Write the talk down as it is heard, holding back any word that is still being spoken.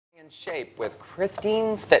In shape with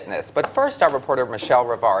Christine's Fitness. But first, our reporter Michelle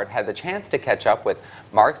Rivard had the chance to catch up with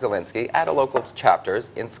Mark Zelinski at a local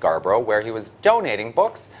chapters in Scarborough, where he was donating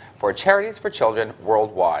books for charities for children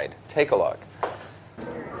worldwide. Take a look.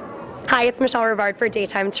 Hi, it's Michelle Rivard for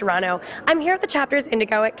Daytime Toronto. I'm here at the chapter's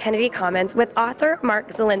Indigo at Kennedy Commons with author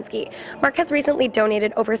Mark Zelinski. Mark has recently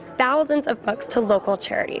donated over thousands of books to local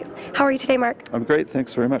charities. How are you today, Mark? I'm great,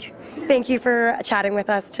 thanks very much. Thank you for chatting with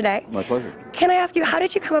us today. My pleasure. Can I ask you, how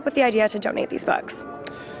did you come up with the idea to donate these books?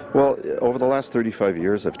 Well, over the last 35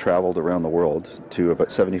 years, I've traveled around the world to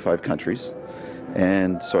about 75 countries.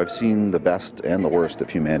 And so I've seen the best and the worst of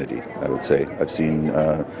humanity, I would say. I've seen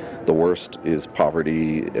the worst is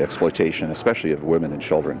poverty, exploitation, especially of women and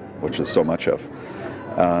children, which is so much of.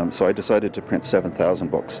 So I decided to print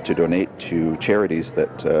 7,000 books to donate to charities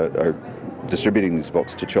that are distributing these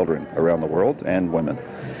books to children around the world and women.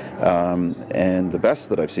 And the best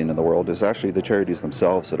that I've seen in the world is actually the charities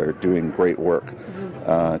themselves that are doing great work,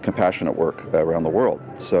 compassionate work around the world.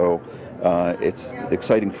 So it's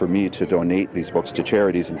exciting for me to donate these books to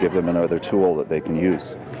charities and give them another tool that they can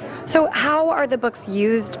use. So how are the books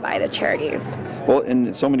used by the charities? Well,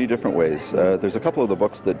 in so many different ways. There's a couple of the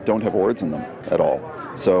books that don't have words in them at all.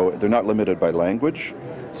 So they're not limited by language.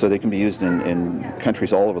 So they can be used in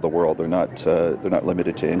countries all over the world. They're not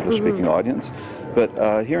limited to English-speaking audience.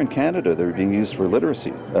 But here in Canada, they're being used for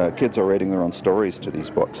literacy. Kids are writing their own stories to these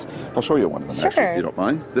books. I'll show you one of them, actually, if you don't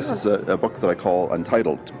mind. This is a book that I call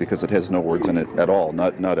Untitled because it has no words in it at all.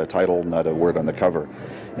 Not a title, not a word on the cover.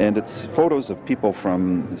 And it's photos of people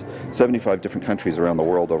from 75 different countries around the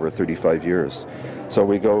world over 35 years. So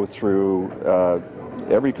we go through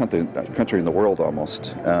every country in the world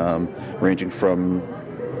almost, ranging from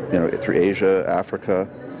through Asia, Africa.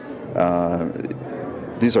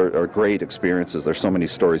 These are great experiences. There's so many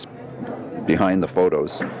stories behind the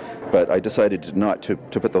photos, but I decided not to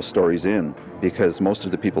put those stories in because most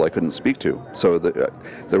of the people I couldn't speak to. So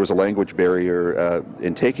there was a language barrier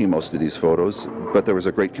in taking most of these photos, but there was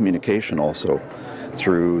a great communication also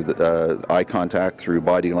through eye contact, through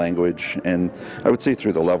body language, and I would say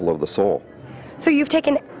through the level of the soul. So you've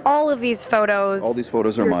taken all of these photos. All these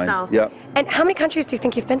photos are yourself. mine. Yeah. And how many countries do you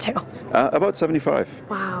think you've been to? About 75.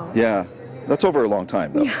 Wow. Yeah. That's over a long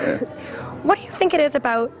time, though. Yeah. What do you think it is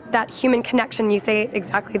about that human connection? You say it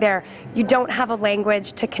exactly there. You don't have a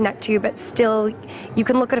language to connect to, but still you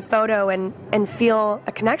can look at a photo and feel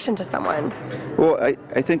a connection to someone. Well,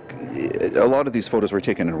 I think a lot of these photos were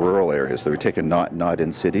taken in rural areas. They were taken not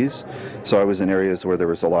in cities. So I was in areas where there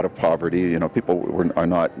was a lot of poverty. People are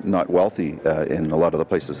not wealthy in a lot of the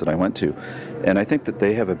places that I went to. And I think that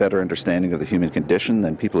they have a better understanding of the human condition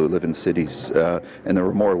than people who live in cities. And they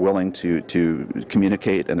were more willing to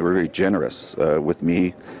communicate, and they were very generous with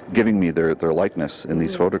me, giving me their likeness in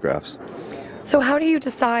these photographs. So how do you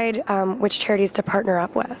decide which charities to partner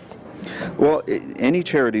up with? Well, any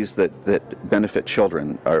charities that benefit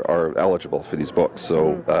children are eligible for these books.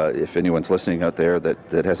 So if anyone's listening out there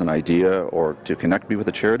that has an idea or to connect me with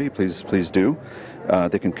a charity, please do.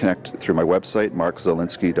 They can connect through my website,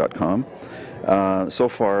 markzelinski.com. So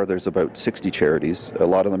far, there's about 60 charities. A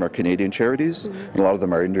lot of them are Canadian charities, and a lot of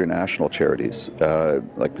them are international charities,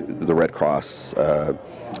 like the Red Cross,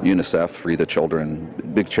 UNICEF, Free the Children,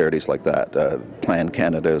 big charities like that. Plan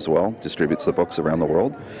Canada as well distributes the books around the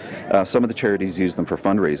world. Some of the charities use them for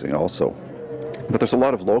fundraising also. But there's a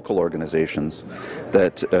lot of local organizations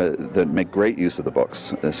that make great use of the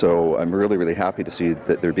books. So I'm really happy to see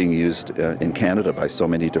that they're being used in Canada by so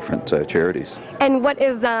many different charities. And what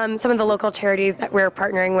is some of the local charities that we're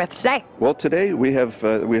partnering with today? Well, today we have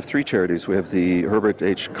 3 charities. We have the Herbert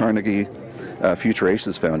H. Carnegie Future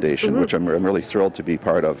Aces Foundation, which I'm really thrilled to be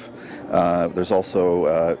part of. There's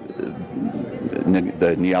also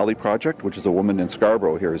the Niali Project, which is a woman in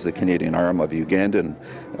Scarborough here, is the Canadian arm of Ugandan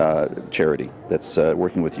charity that's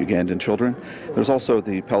working with Ugandan children. There's also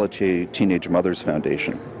the Pelletier Teenage Mothers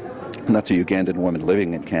Foundation, and that's a Ugandan woman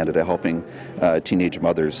living in Canada helping teenage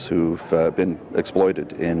mothers who've been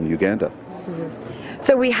exploited in Uganda.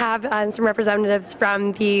 So we have some representatives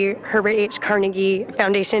from the Herbert H. Carnegie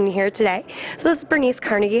Foundation here today. So this is Bernice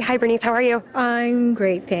Carnegie. Hi Bernice, how are you? I'm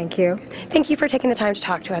great, thank you. Thank you for taking the time to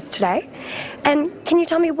talk to us today. And can you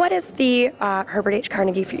tell me, what is the Herbert H.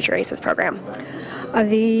 Carnegie Future Aces program?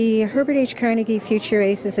 The Herbert H. Carnegie Future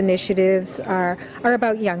ACES initiatives are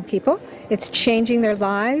about young people. It's changing their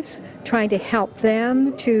lives, trying to help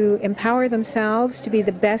them to empower themselves to be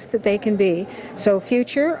the best that they can be. So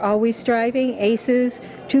future, always striving, ACES,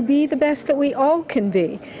 to be the best that we all can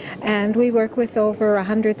be. And we work with over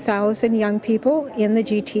 100,000 young people in the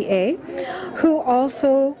GTA who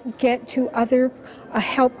also get to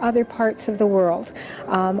help other parts of the world.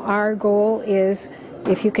 Our goal is,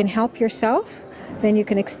 if you can help yourself, then you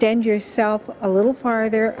can extend yourself a little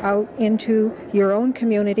farther out into your own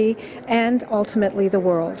community and ultimately the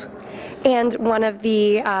world. And one of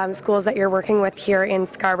the schools that you're working with here in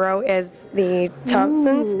Scarborough is the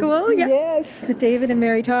Thompson School? Yeah. Yes, David and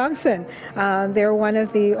Mary Thompson. They're one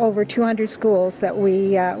of the over 200 schools that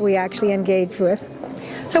we actually engage with.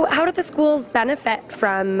 So how do the schools benefit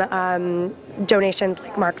from donations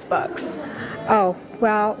like Mark's books? Oh,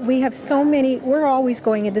 well, we have so many. We're always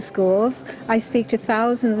going into schools. I speak to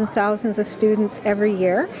thousands and thousands of students every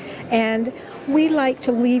year, and we like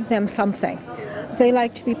to leave them something. They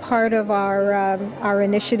like to be part of our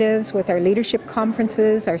initiatives with our leadership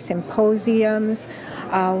conferences, our symposiums.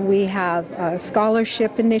 We have a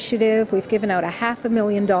scholarship initiative. We've given out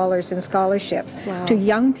 $500,000 in scholarships to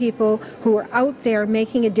young people who are out there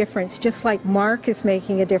making a difference, just like Mark is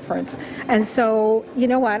making a difference. And so, you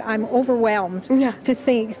know what, I'm overwhelmed to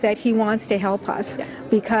think that he wants to help us,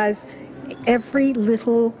 because every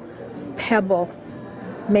little pebble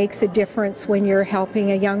makes a difference when you're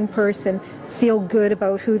helping a young person feel good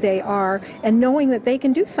about who they are and knowing that they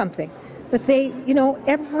can do something. That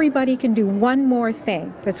everybody can do one more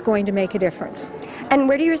thing that's going to make a difference. And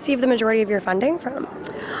where do you receive the majority of your funding from?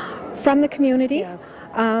 From the community.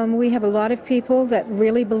 We have a lot of people that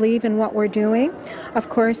really believe in what we're doing. Of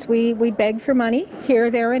course, we beg for money here,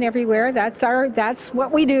 there, and everywhere. That's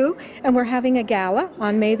what we do. And we're having a gala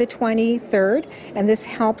on May the 23rd, and this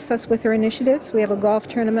helps us with our initiatives. We have a golf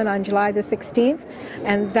tournament on July the 16th,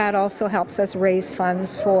 and that also helps us raise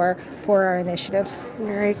funds for our initiatives.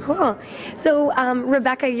 Very cool. So,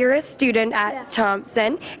 Rebecca, you're a student at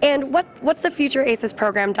Thompson, and what's the Future ACES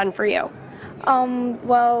program done for you?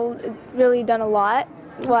 Well, it's really done a lot.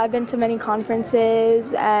 Well, I've been to many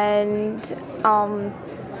conferences and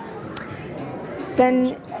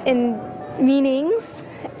been in meetings,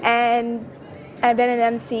 and I've been an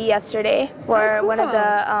MC yesterday for one of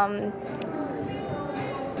the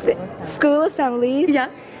school assemblies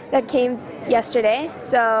that came yesterday.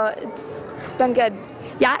 So it's been good.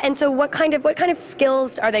 Yeah, and so what kind of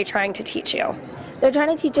skills are they trying to teach you? They're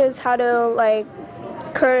trying to teach us how to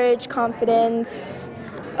courage, confidence,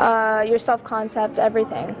 your self-concept,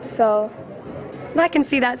 everything. So I can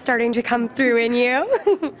see that starting to come through in you.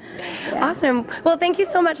 Awesome. Well, thank you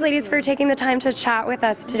so much, ladies, for taking the time to chat with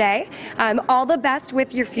us today. All the best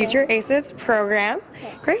with your Future ACES program.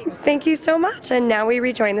 Great. Thank you so much. And now we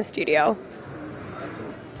rejoin the studio.